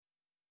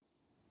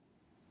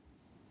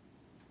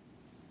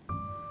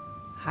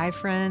Hi,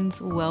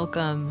 friends.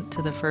 Welcome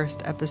to the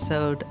first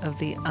episode of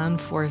the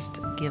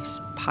Unforced Gifts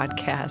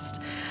podcast.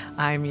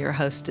 I'm your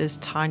hostess,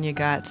 Tanya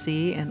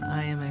Gotze, and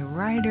I am a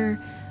writer,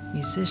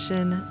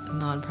 musician,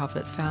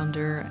 nonprofit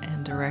founder,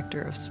 and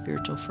director of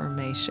spiritual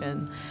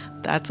formation.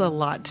 That's a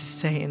lot to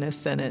say in a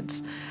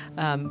sentence,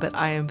 but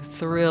I am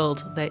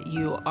thrilled that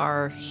you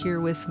are here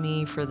with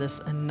me for this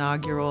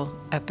inaugural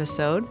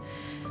episode.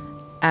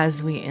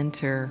 As we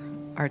enter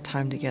our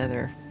time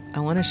together, I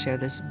want to share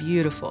this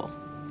beautiful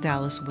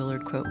Dallas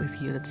Willard quote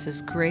with you that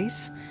says,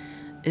 "Grace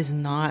is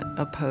not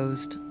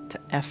opposed to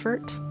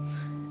effort,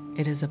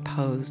 it is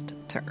opposed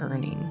to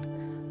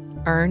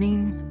earning.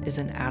 Earning is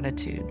an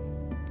attitude,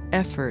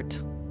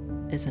 effort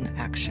is an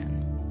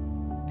action."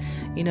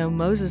 You know,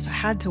 Moses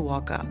had to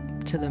walk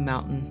up to the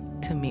mountain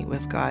to meet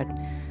with God.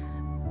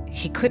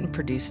 He couldn't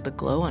produce the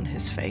glow on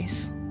his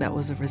face that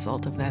was a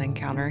result of that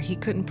encounter. He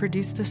couldn't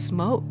produce the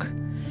smoke,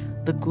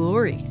 the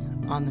glory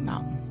on the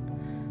mountain.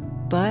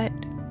 But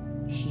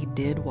he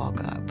did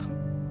walk up.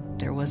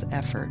 There was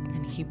effort,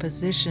 and he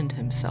positioned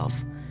himself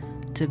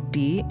to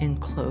be in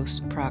close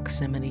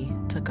proximity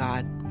to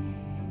God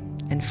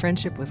and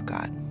friendship with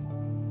God,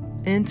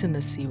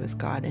 intimacy with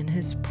God, and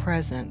his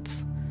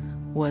presence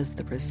was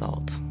the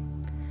result.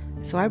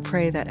 So I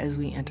pray that as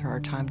we enter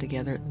our time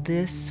together,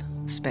 this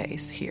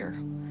space here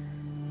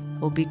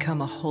will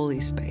become a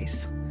holy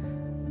space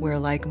where,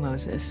 like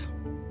Moses,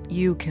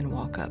 you can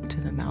walk up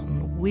to the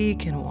mountain. We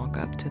can walk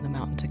up to the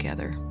mountain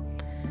together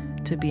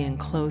to be in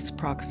close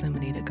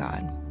proximity to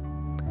God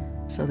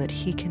so that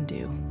he can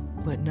do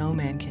what no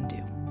man can do.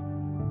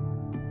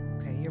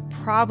 Okay,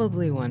 you're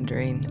probably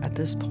wondering at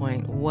this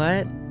point,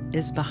 what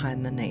is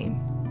behind the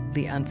name,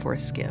 the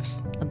Unforced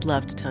Gifts? I'd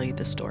love to tell you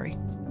the story.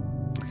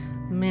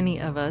 Many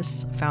of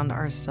us found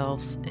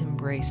ourselves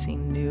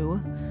embracing new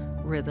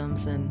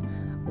rhythms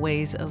and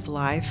ways of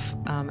life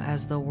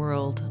as the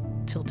world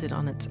tilted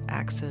on its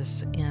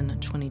axis in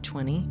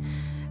 2020.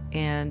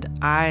 And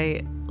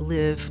I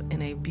live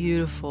in a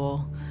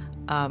beautiful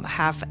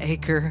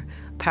half-acre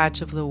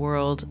patch of the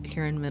world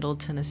here in Middle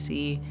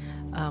Tennessee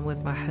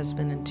with my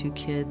husband and 2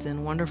 kids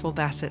and wonderful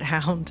basset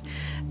hound.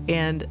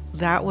 And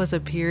that was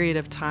a period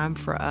of time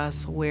for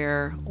us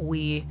where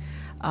we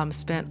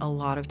spent a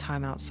lot of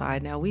time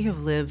outside. Now, we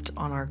have lived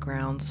on our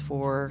grounds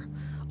for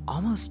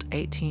almost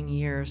 18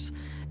 years,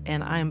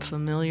 and I am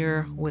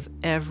familiar with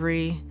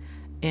every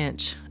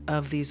inch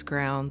of these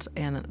grounds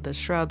and the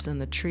shrubs and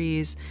the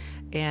trees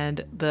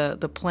and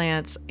the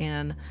plants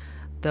and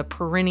the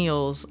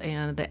perennials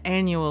and the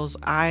annuals.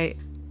 I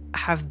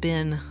have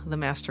been the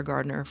master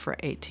gardener for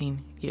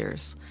 18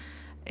 years.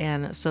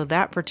 And so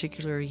that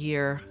particular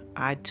year,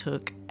 I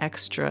took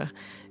extra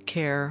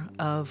care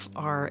of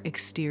our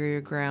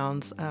exterior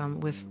grounds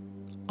with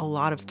a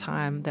lot of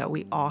time that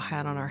we all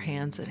had on our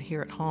hands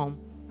here at home.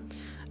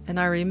 And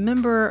I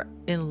remember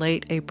in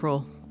late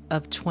April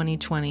of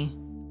 2020,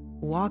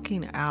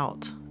 walking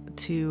out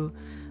to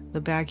the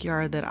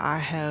backyard that I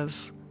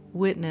have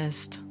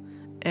witnessed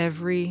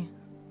every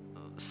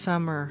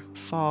summer,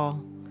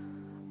 fall,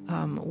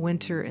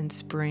 winter, and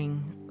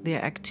spring, the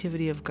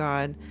activity of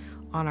God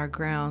on our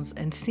grounds,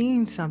 and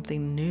seeing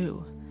something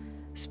new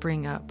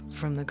spring up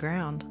from the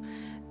ground.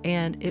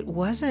 And it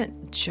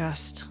wasn't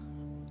just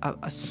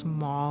a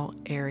small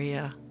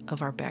area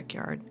of our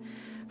backyard.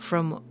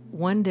 From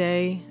one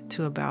day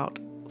to about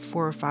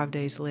 4 or 5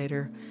 days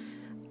later,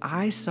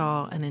 I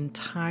saw an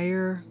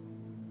entire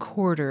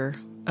quarter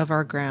of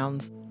our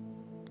grounds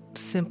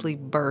simply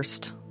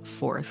burst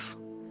forth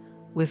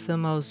with the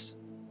most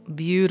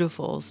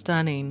beautiful,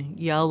 stunning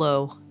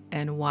yellow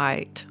and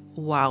white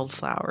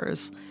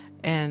wildflowers.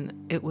 And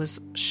it was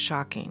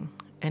shocking,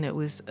 and it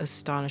was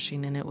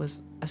astonishing, and it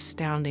was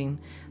astounding,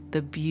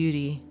 the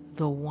beauty,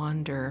 the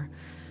wonder,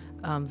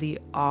 the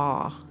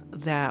awe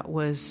that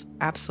was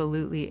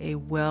absolutely a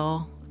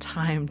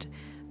well-timed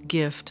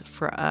gift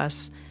for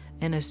us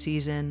in a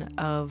season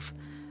of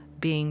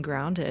being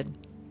grounded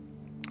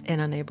and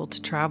unable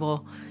to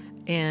travel.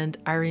 And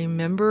I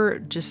remember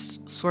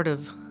just sort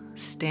of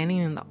standing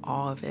in the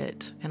awe of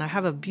it. And I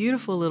have a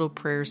beautiful little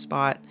prayer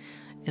spot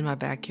in my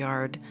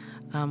backyard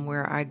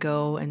where I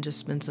go and just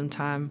spend some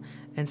time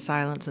in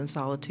silence and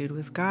solitude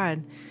with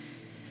God.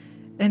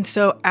 And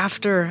so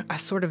after I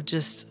sort of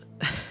just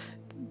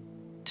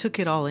took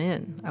it all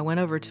in, I went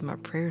over to my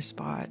prayer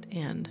spot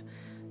and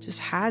just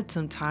had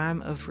some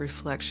time of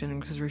reflection,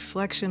 because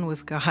reflection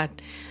with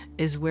God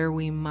is where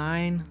we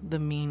mine the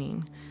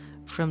meaning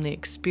from the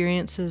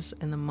experiences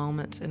and the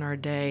moments in our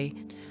day,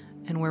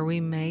 and where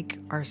we make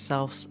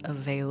ourselves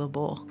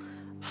available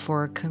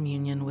for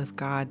communion with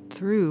God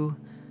through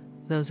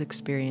those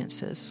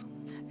experiences.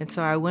 And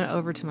so I went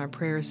over to my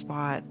prayer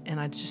spot, and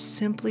I just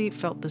simply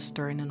felt the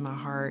stirring in my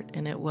heart,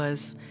 and it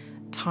was,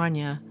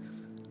 "Tanya,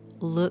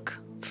 look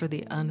for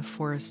the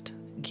unforced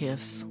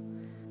gifts,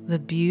 the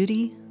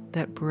beauty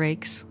that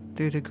breaks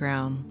through the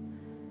ground,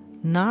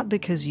 not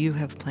because you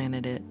have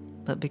planted it,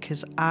 but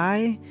because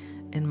I,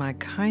 in my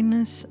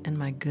kindness and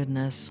my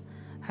goodness,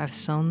 have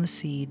sown the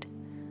seed,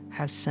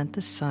 have sent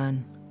the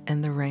sun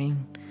and the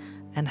rain,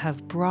 and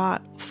have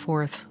brought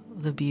forth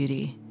the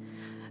beauty.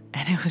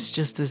 And it was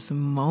just this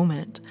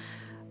moment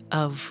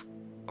of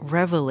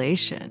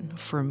revelation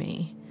for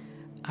me.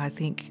 I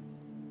think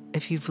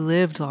if you've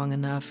lived long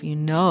enough, you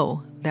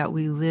know that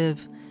we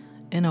live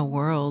in a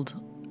world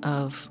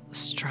of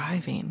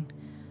striving,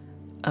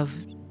 of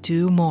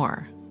do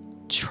more,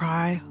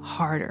 try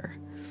harder,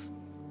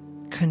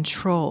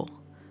 control,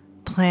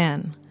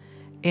 plan.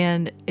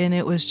 And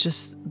it was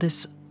just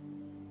this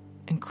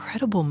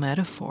incredible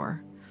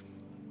metaphor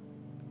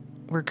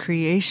where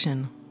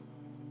creation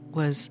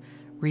was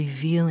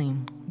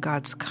revealing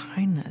God's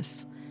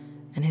kindness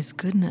and his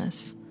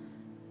goodness,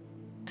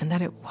 and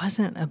that it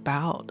wasn't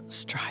about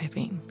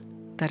striving,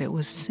 that it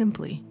was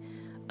simply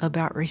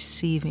about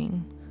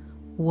receiving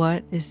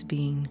what is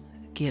being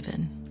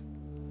given.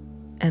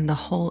 And the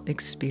whole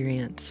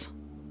experience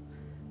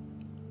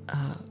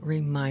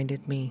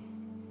reminded me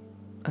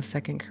of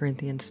 2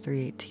 Corinthians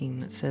 3:18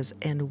 that says,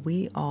 "And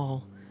we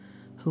all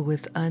who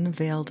with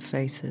unveiled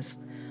faces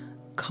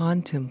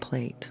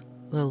contemplate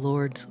the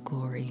Lord's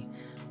glory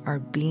are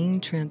being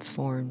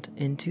transformed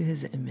into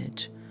his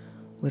image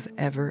with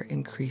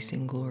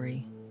ever-increasing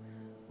glory,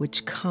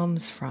 which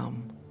comes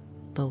from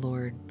the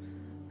Lord,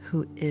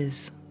 who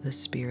is the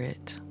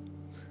Spirit."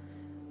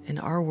 In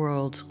our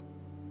world,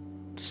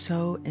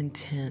 so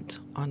intent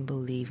on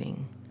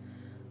believing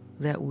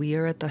that we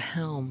are at the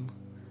helm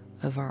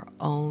of our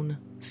own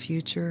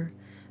future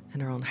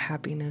and our own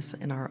happiness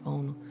and our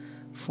own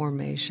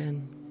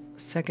formation,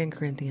 2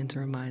 Corinthians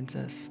reminds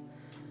us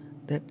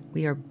that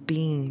we are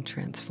being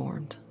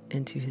transformed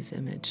into his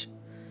image.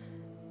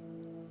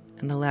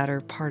 And the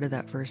latter part of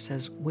that verse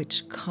says,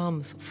 which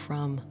comes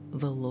from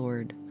the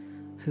Lord,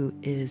 who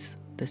is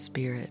the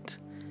Spirit.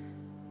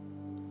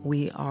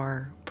 We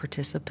are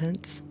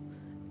participants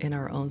in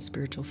our own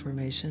spiritual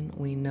formation.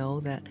 We know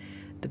that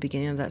at the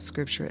beginning of that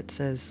scripture it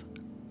says,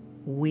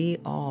 we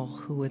all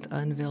who with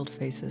unveiled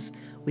faces,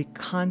 we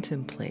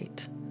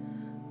contemplate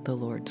the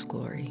Lord's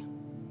glory.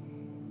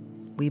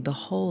 We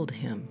behold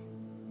him.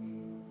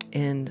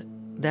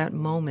 In that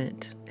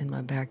moment in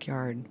my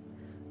backyard,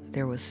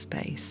 there was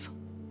space.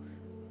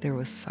 There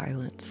was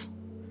silence.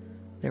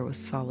 There was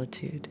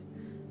solitude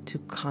to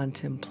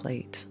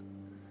contemplate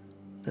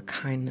the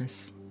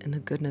kindness and the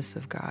goodness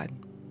of God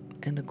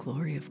and the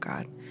glory of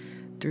God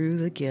through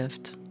the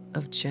gift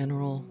of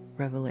general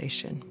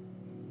revelation.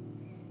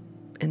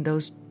 And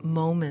those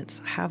moments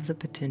have the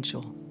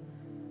potential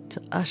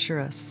to usher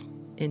us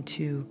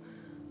into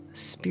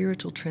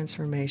spiritual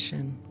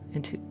transformation,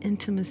 into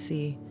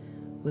intimacy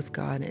with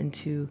God,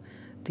 into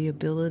the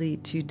ability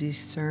to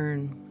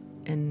discern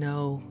and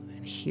know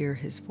and hear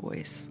his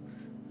voice.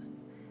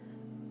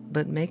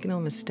 But make no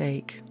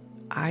mistake,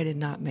 I did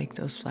not make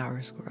those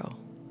flowers grow.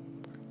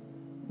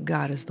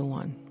 God is the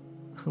one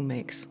who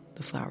makes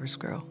the flowers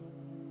grow.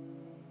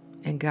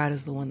 And God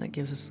is the one that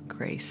gives us the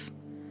grace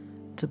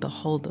to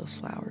behold those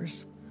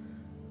flowers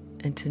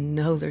and to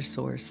know their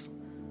source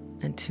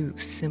and to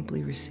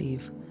simply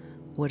receive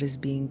what is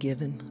being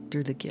given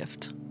through the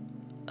gift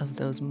of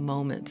those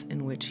moments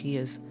in which he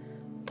is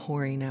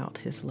pouring out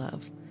his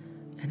love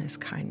and his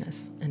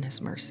kindness and his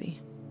mercy.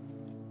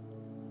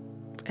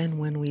 And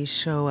when we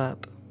show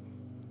up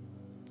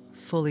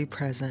fully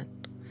present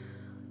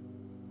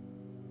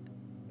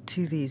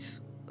to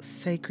these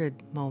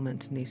sacred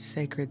moments and these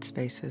sacred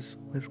spaces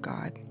with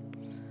God,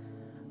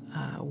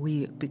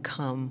 we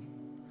become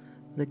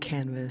the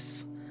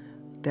canvas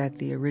that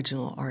the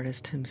original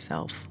artist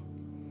himself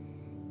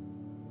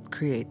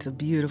creates a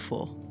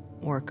beautiful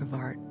work of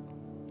art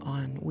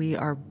on. We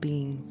are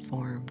being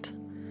formed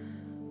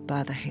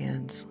by the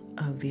hands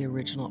of the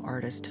original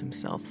artist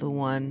himself, the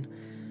one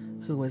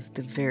who was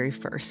the very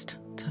first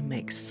to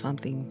make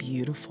something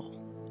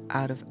beautiful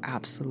out of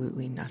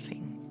absolutely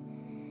nothing.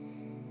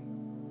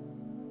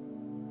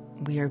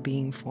 We are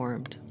being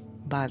formed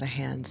by the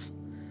hands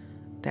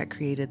that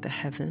created the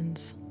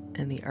heavens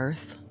and the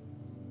earth,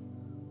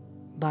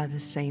 by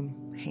the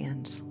same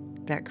hands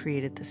that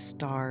created the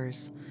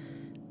stars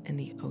and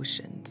the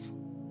oceans,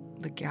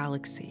 the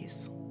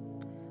galaxies,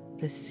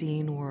 the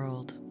seen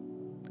world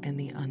and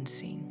the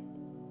unseen.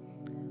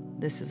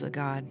 This is a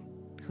God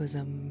who is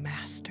a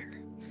master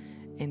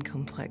in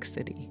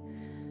complexity,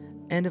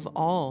 and of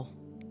all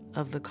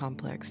of the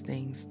complex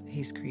things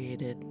he's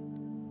created,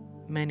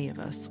 many of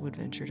us would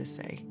venture to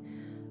say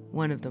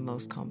one of the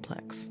most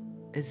complex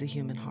is the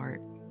human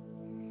heart.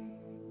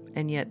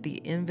 And yet the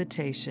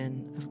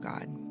invitation of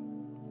God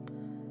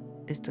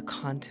is to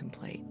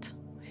contemplate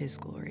his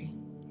glory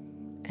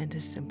and to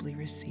simply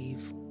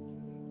receive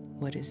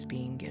what is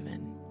being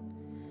given.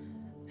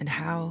 And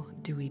how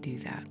do we do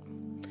that?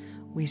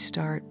 We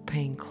start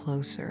paying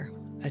closer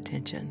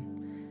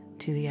attention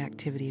to the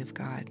activity of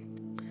God.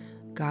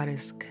 God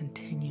is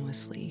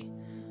continuously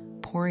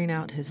pouring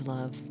out his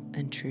love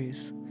and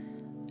truth,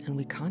 and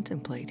we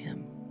contemplate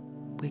him.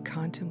 We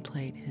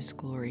contemplate his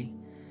glory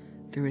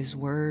through his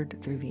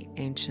word, through the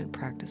ancient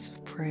practice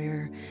of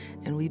prayer,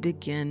 and we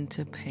begin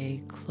to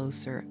pay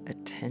closer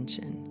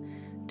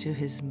attention to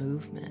his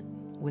movement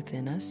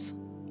within us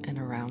and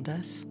around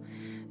us.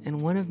 And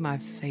one of my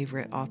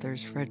favorite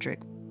authors,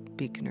 Frederick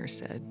Buechner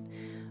said,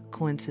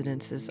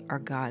 coincidences are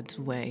God's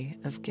way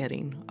of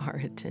getting our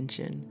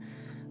attention.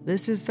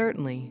 This has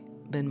certainly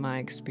been my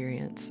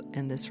experience,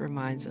 and this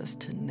reminds us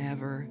to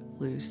never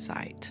lose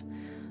sight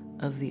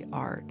of the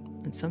art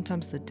and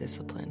sometimes the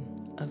discipline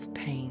of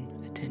paying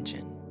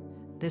attention.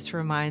 This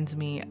reminds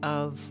me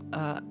of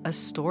a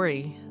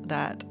story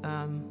that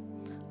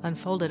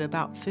unfolded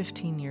about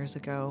 15 years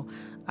ago.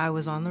 I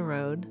was on the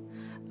road.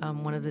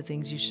 One of the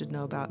things you should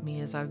know about me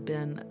is I've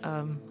been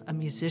a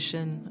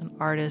musician, an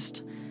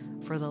artist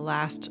for the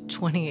last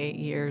 28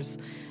 years,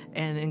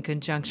 and in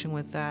conjunction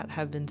with that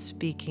have been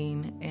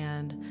speaking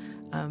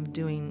and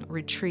doing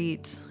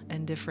retreats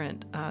and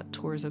different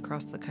tours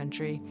across the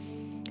country.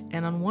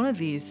 And on one of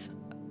these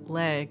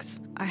legs,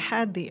 I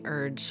had the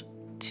urge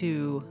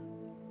to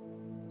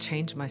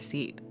change my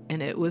seat,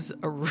 and it was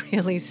a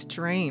really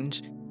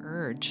strange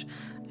urge.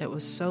 It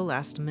was so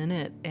last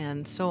minute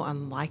and so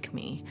unlike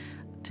me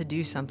to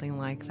do something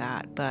like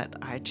that, but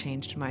I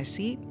changed my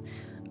seat.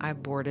 I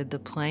boarded the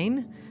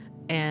plane,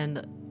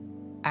 and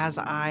as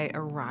I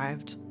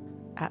arrived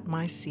at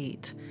my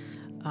seat,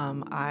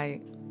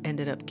 I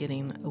ended up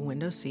getting a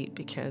window seat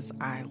because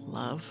I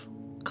love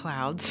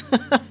clouds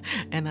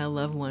and I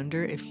love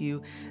wonder. If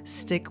you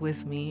stick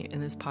with me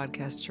in this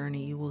podcast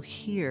journey, you will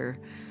hear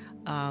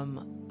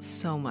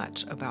so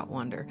much about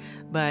wonder.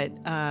 But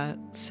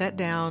sat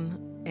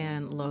down,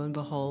 and lo and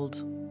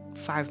behold,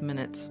 5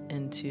 minutes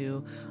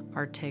into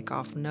our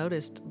takeoff,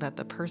 noticed that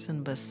the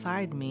person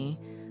beside me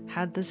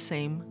had the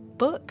same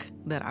book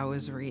that I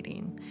was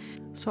reading.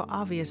 So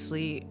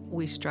obviously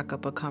we struck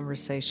up a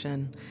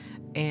conversation,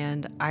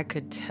 and I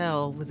could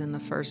tell within the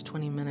first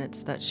 20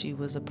 minutes that she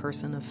was a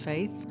person of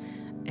faith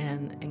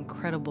and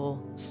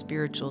incredible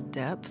spiritual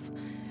depth.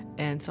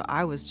 And so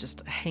I was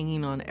just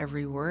hanging on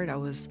every word. I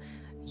was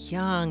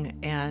young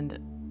and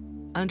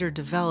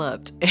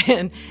underdeveloped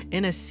and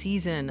in a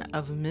season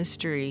of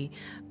mystery,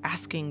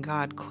 asking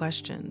God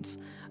questions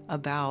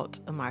about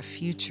my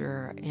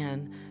future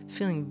and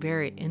feeling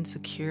very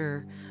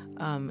insecure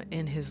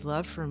in his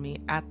love for me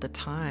at the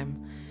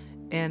time.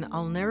 And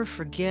I'll never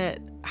forget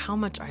how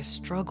much I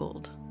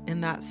struggled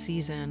in that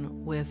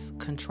season with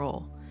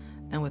control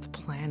and with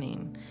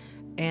planning.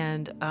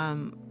 And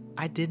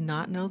I did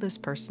not know this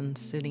person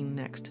sitting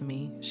next to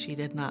me. She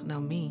did not know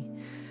me.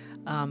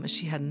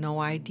 She had no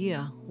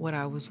idea what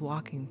I was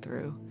walking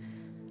through.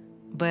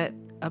 But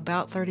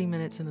about 30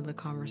 minutes into the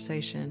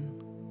conversation,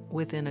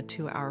 within a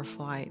 2-hour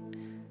flight,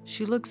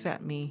 she looks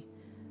at me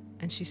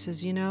and she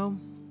says, "You know,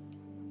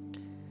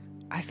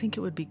 I think it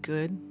would be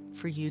good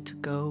for you to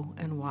go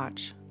and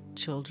watch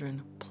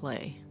children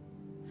play."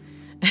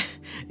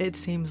 It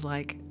seems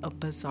like a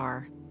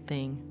bizarre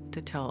thing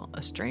to tell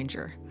a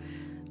stranger.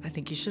 I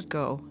think you should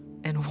go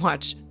and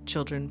watch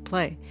children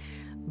play.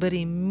 But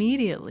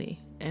immediately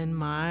in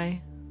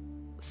my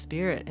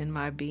spirit, in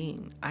my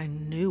being, I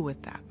knew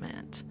what that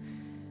meant.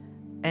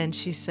 And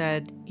she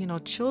said, you know,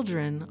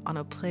 children on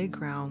a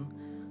playground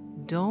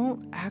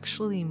don't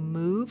actually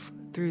move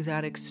through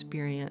that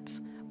experience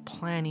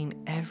planning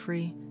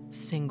every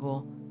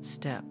single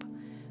step.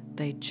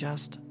 They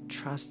just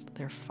trust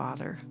their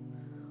father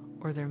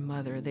or their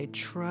mother. They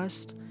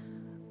trust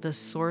the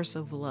source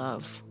of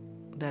love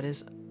that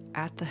is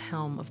at the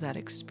helm of that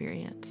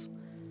experience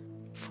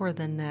for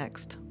the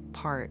next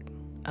part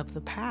of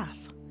the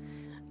path.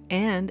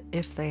 And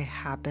if they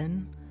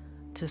happen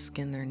to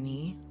skin their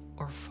knee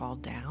or fall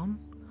down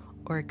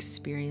or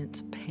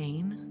experience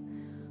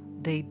pain,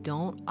 they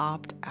don't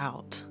opt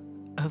out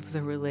of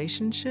the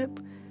relationship.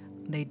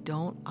 They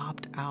don't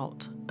opt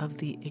out of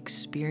the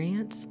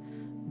experience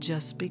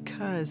just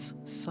because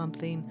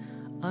something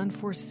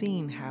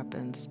unforeseen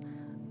happens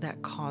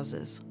that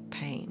causes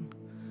pain.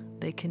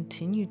 They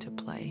continue to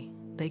play.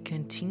 They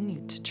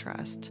continue to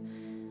trust.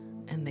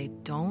 And they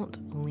don't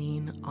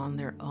lean on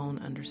their own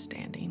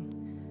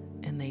understanding.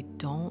 And they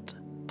don't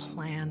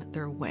plan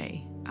their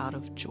way out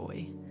of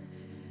joy.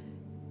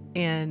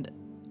 And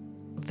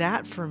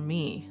that for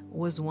me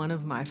was one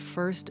of my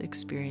first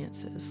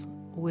experiences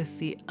with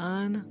the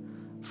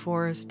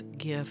unforced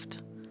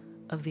gift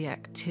of the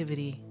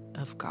activity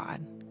of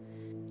God.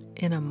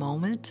 In a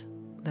moment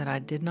that I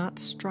did not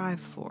strive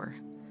for,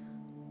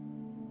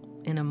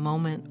 in a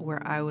moment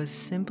where I was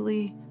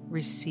simply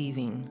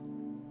receiving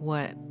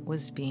what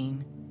was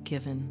being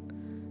given.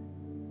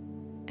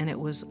 And it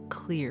was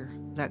clear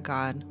that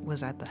God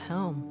was at the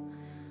helm.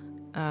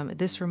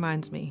 This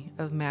reminds me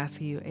of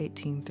Matthew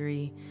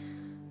 18:3,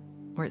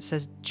 where it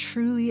says,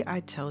 "Truly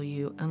I tell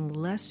you,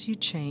 unless you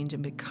change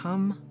and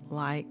become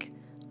like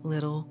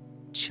little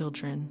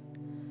children,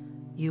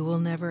 you will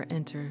never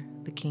enter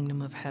the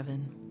kingdom of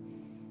heaven."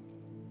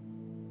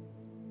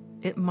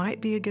 It might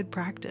be a good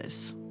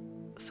practice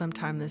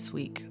sometime this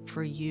week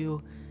for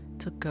you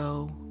to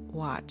go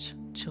watch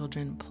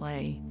children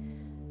play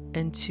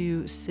and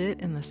to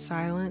sit in the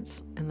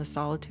silence and the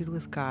solitude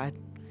with God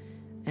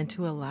and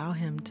to allow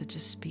Him to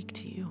just speak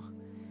to you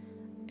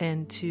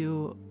and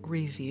to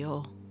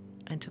reveal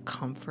and to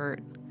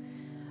comfort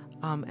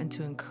and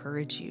to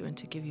encourage you and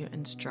to give you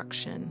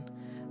instruction.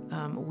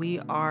 We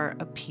are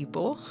a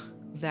people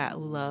that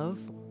love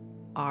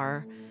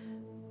our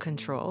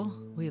control.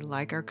 We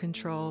like our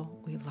control.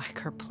 We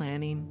like our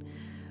planning.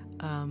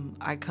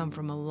 I come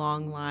from a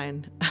long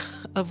line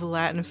of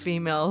Latin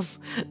females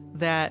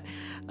that,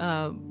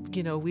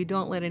 we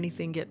don't let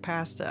anything get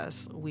past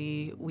us.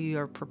 We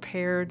are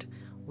prepared.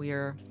 We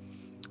are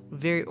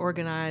very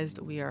organized.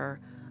 We are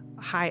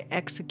high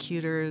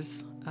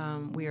executors.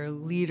 We are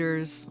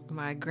leaders.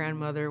 My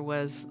grandmother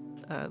was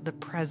the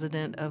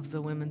president of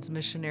the Women's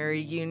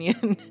Missionary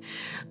Union.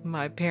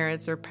 My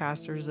parents are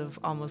pastors of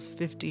almost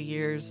 50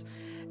 years.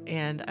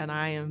 And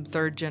I am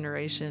third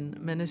generation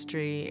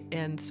ministry.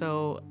 And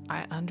so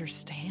I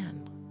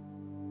understand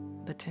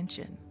the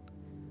tension.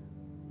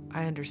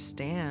 I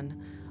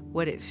understand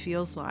what it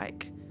feels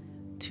like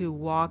to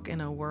walk in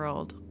a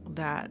world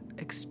that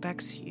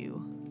expects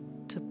you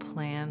to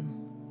plan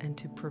and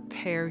to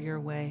prepare your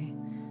way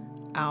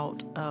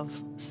out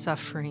of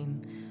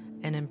suffering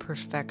and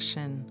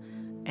imperfection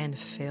and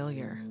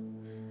failure.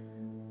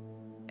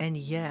 And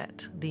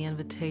yet, the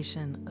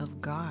invitation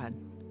of God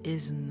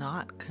is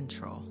not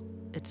control,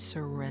 it's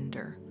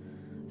surrender.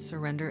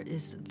 Surrender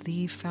is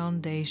the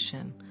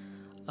foundation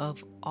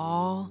of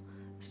all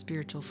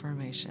spiritual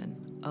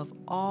formation, of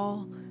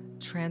all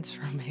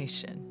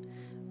transformation.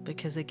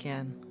 Because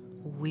again,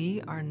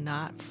 we are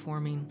not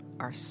forming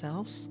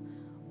ourselves,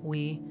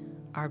 we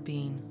are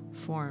being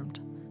formed.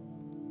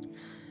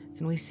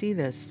 And we see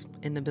this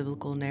in the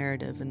biblical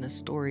narrative, in the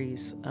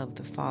stories of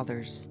the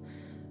fathers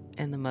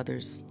and the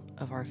mothers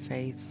of our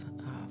faith,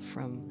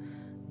 from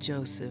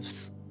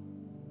Joseph's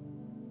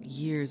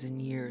years and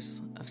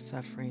years of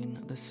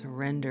suffering, the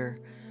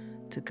surrender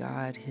to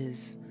God,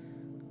 his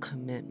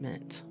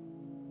commitment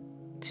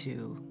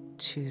to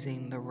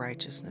choosing the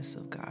righteousness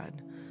of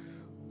God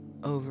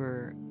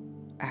over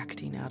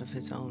acting out of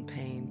his own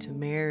pain, to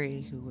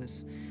Mary, who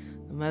was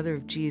the mother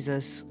of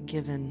Jesus,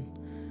 given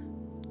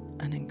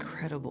an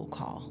incredible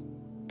call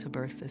to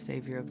birth the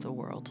Savior of the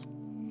world,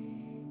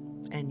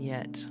 and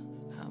yet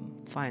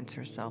finds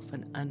herself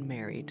an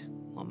unmarried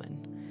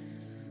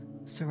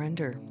woman.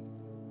 Surrender.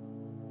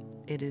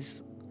 It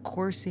is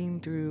coursing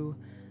through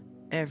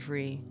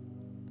every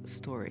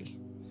story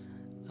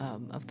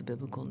of the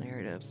biblical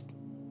narrative.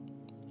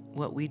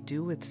 What we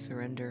do with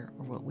surrender,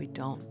 or what we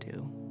don't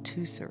do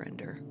to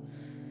surrender,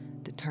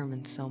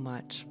 determines so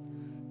much.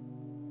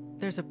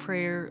 There's a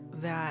prayer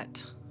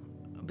that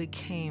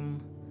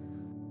became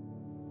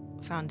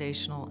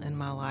foundational in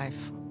my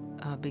life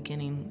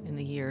beginning in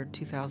the year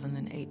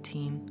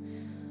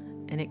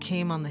 2018, and it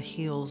came on the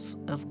heels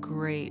of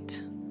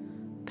great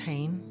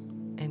pain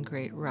and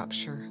great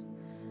rupture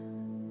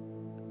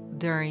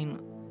during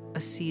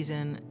a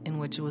season in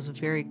which it was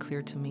very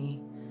clear to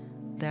me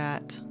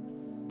that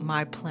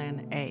my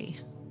plan A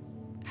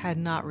had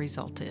not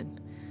resulted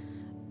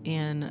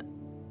in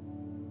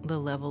the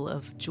level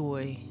of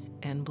joy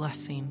and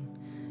blessing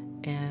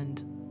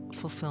and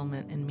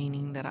fulfillment and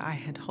meaning that I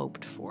had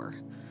hoped for.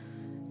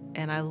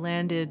 And I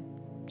landed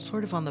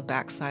sort of on the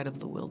backside of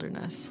the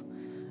wilderness,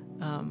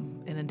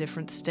 in a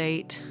different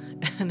state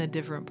and a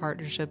different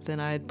partnership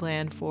than I had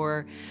planned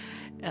for,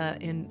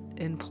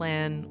 in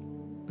plan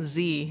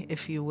Z,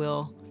 if you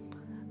will.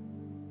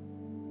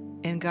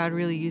 And God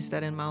really used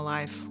that in my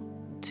life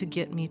to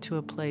get me to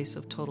a place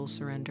of total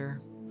surrender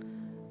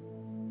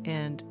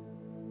and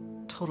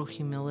total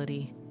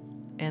humility.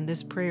 And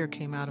this prayer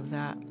came out of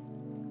that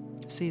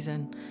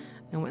season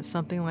and went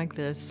something like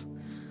this.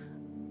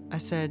 I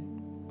said,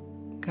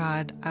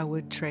 God, I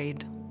would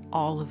trade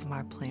all of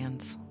my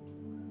plans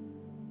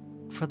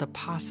for the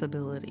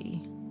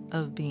possibility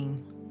of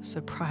being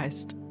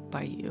surprised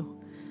by you.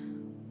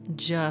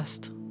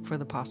 Just for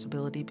the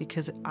possibility,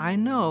 because I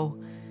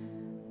know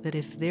that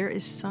if there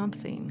is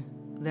something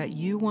that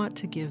you want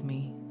to give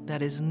me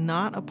that is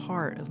not a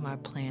part of my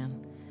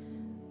plan,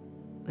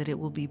 that it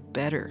will be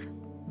better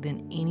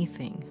than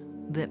anything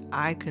that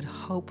I could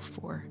hope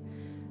for,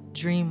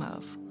 dream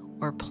of,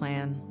 or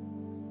plan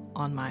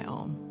on my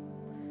own.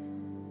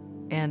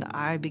 And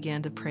I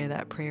began to pray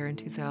that prayer in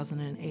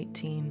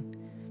 2018.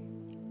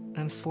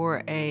 And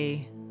for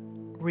a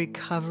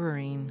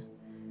recovering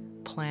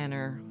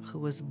planner who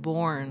was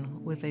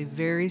born with a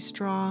very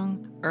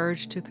strong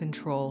urge to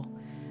control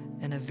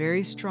and a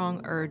very strong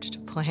urge to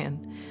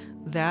plan,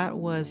 that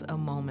was a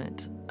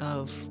moment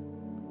of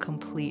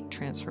complete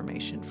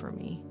transformation for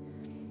me.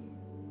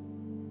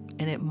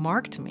 And it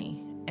marked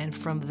me. And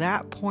from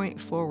that point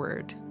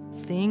forward,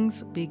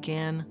 things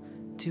began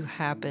to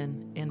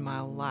happen in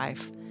my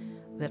life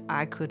that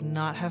I could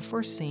not have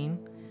foreseen,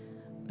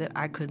 that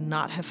I could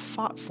not have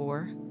fought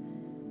for.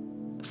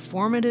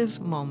 Formative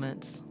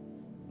moments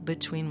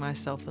between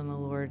myself and the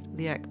Lord,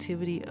 the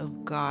activity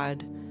of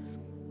God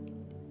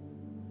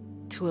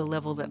to a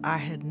level that I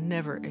had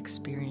never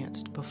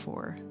experienced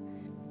before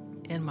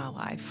in my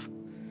life.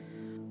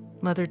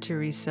 Mother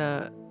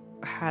Teresa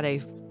had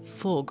a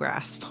full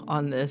grasp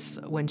on this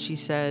when she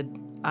said,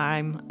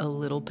 I'm a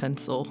little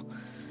pencil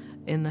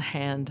in the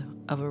hand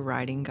of a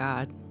writing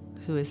God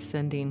who is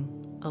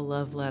sending a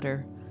love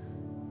letter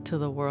to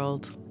the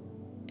world.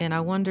 And I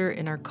wonder,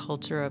 in our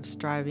culture of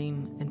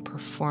striving and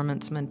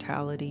performance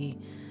mentality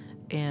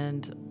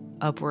and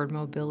upward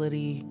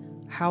mobility,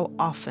 how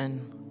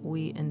often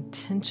we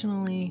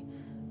intentionally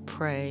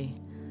pray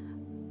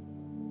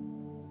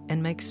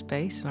and make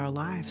space in our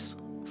lives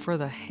for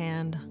the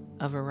hand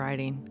of a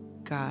writing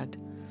God.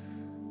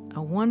 I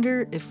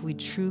wonder if we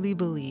truly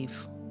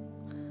believe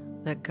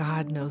that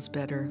God knows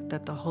better,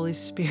 that the Holy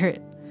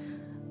Spirit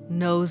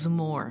knows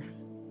more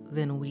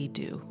than we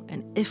do.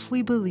 And if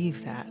we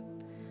believe that,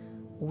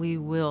 we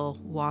will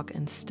walk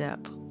in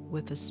step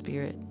with the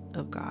Spirit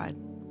of God.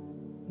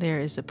 There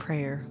is a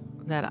prayer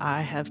that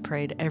I have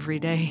prayed every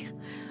day,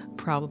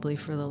 probably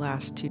for the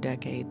last 2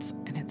 decades,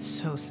 and it's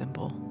so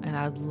simple. And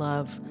I'd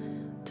love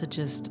to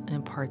just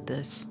impart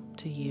this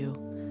to you.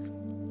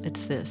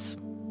 It's this: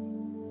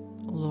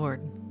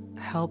 Lord,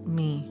 help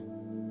me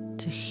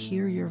to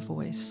hear your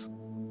voice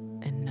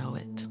and know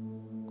it.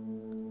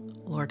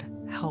 Lord,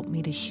 help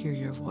me to hear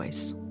your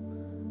voice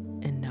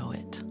and know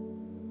it.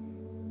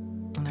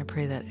 And I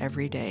pray that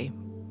every day,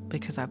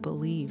 because I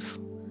believe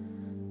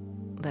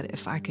that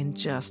if I can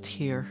just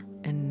hear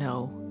and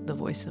know the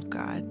voice of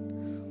God,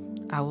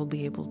 I will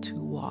be able to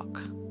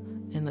walk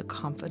in the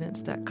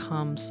confidence that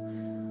comes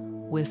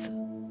with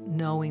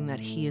knowing that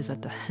He is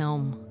at the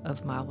helm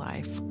of my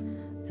life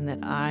and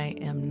that I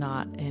am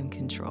not in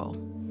control,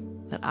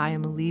 that I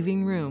am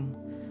leaving room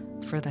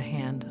for the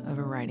hand of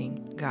a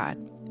writing God.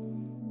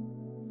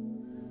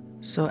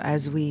 So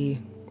as we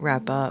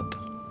wrap up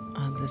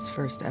on this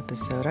first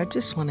episode, I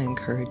just want to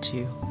encourage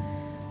you.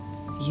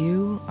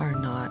 You are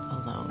not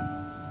alone.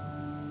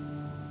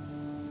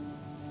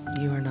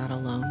 You are not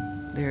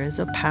alone. There is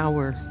a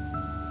power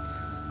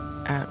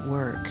at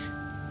work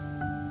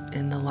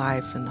in the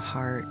life, in the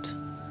heart,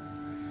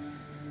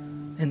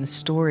 in the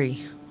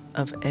story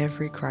of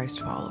every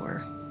Christ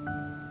follower.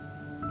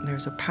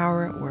 There's a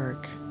power at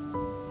work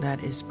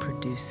that is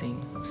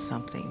producing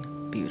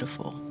something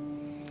beautiful.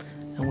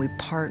 And we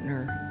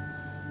partner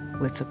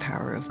with the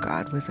power of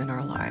God within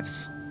our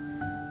lives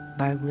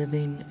by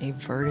living a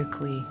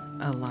vertically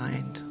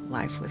aligned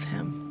life with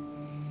Him,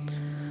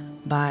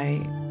 by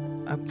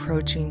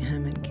approaching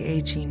Him,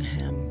 engaging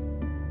Him,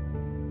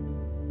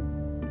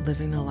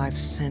 living a life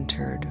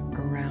centered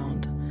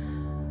around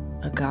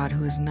a God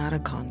who is not a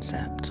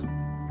concept.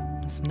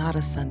 It's not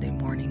a Sunday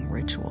morning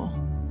ritual,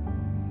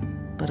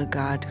 but a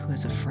God who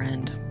is a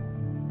friend,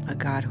 a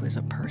God who is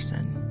a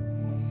person,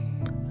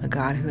 a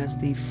God who has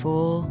the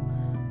full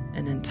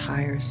and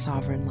entire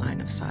sovereign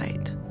line of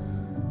sight,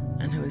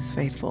 and who is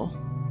faithful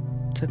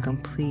to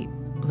complete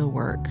the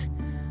work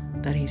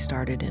that He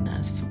started in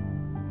us.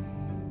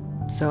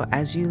 So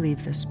as you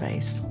leave this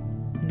space,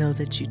 know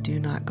that you do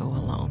not go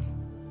alone.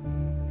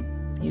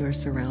 You are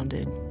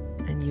surrounded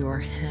and you are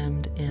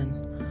hemmed in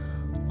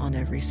on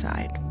every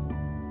side.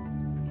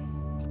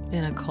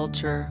 In a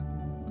culture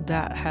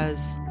that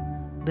has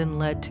been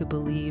led to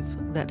believe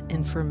that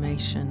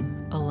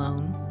information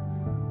alone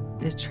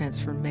is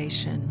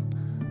transformation,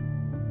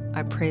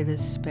 I pray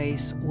this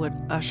space would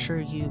usher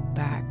you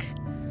back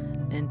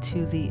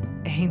into the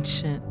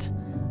ancient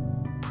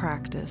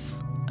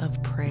practice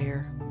of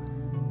prayer,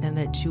 and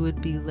that you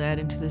would be led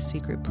into the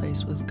secret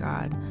place with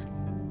God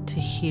to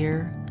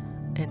hear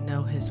and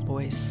know His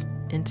voice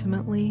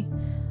intimately,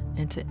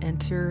 and to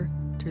enter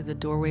through the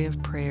doorway of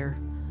prayer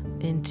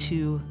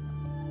into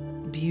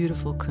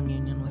beautiful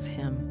communion with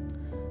Him.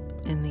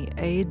 In the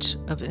age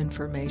of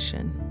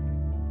information,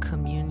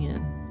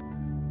 communion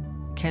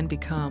can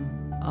become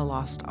a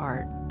lost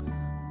art.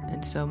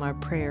 And so my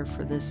prayer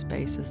for this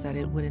space is that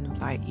it would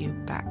invite you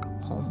back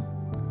home.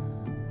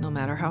 No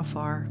matter how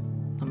far,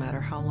 no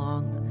matter how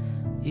long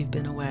you've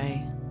been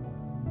away,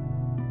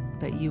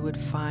 that you would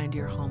find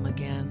your home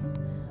again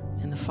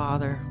in the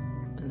Father,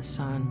 and the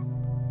Son,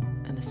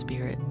 and the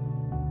Spirit.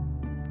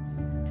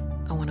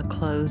 I want to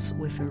close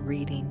with a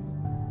reading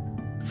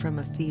from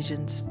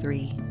Ephesians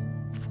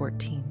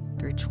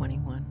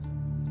 3:14-21.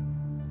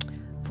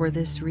 For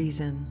this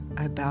reason,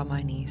 I bow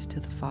my knees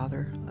to the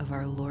Father of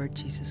our Lord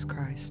Jesus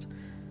Christ,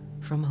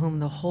 from whom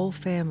the whole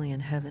family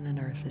in heaven and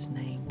earth is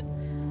named,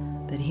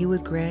 that He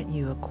would grant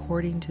you,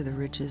 according to the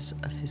riches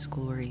of His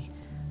glory,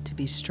 to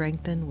be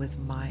strengthened with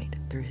might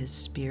through His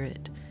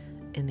Spirit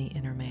in the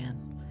inner man,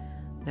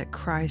 that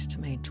Christ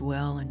may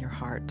dwell in your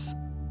hearts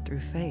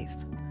through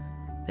faith,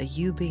 that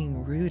you,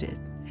 being rooted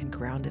and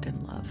grounded in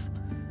love,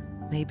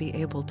 may be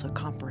able to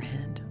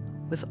comprehend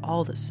with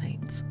all the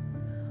saints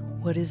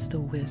what is the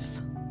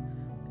width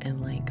and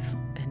length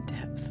and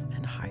depth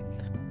and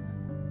height,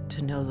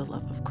 to know the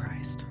love of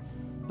Christ,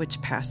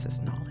 which passes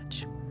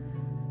knowledge,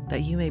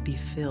 that you may be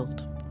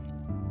filled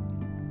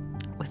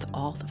with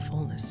all the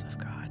fullness of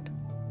God.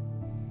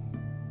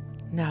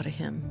 Now to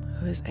Him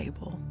who is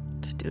able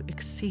to do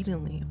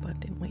exceedingly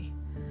abundantly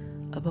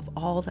above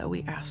all that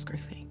we ask or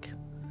think,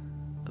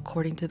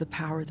 according to the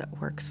power that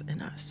works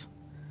in us,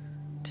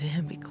 to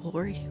Him be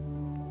glory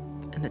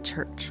in the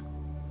church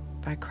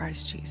by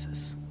Christ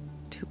Jesus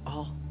to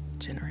all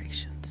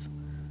generations,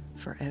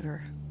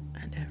 forever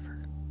and ever.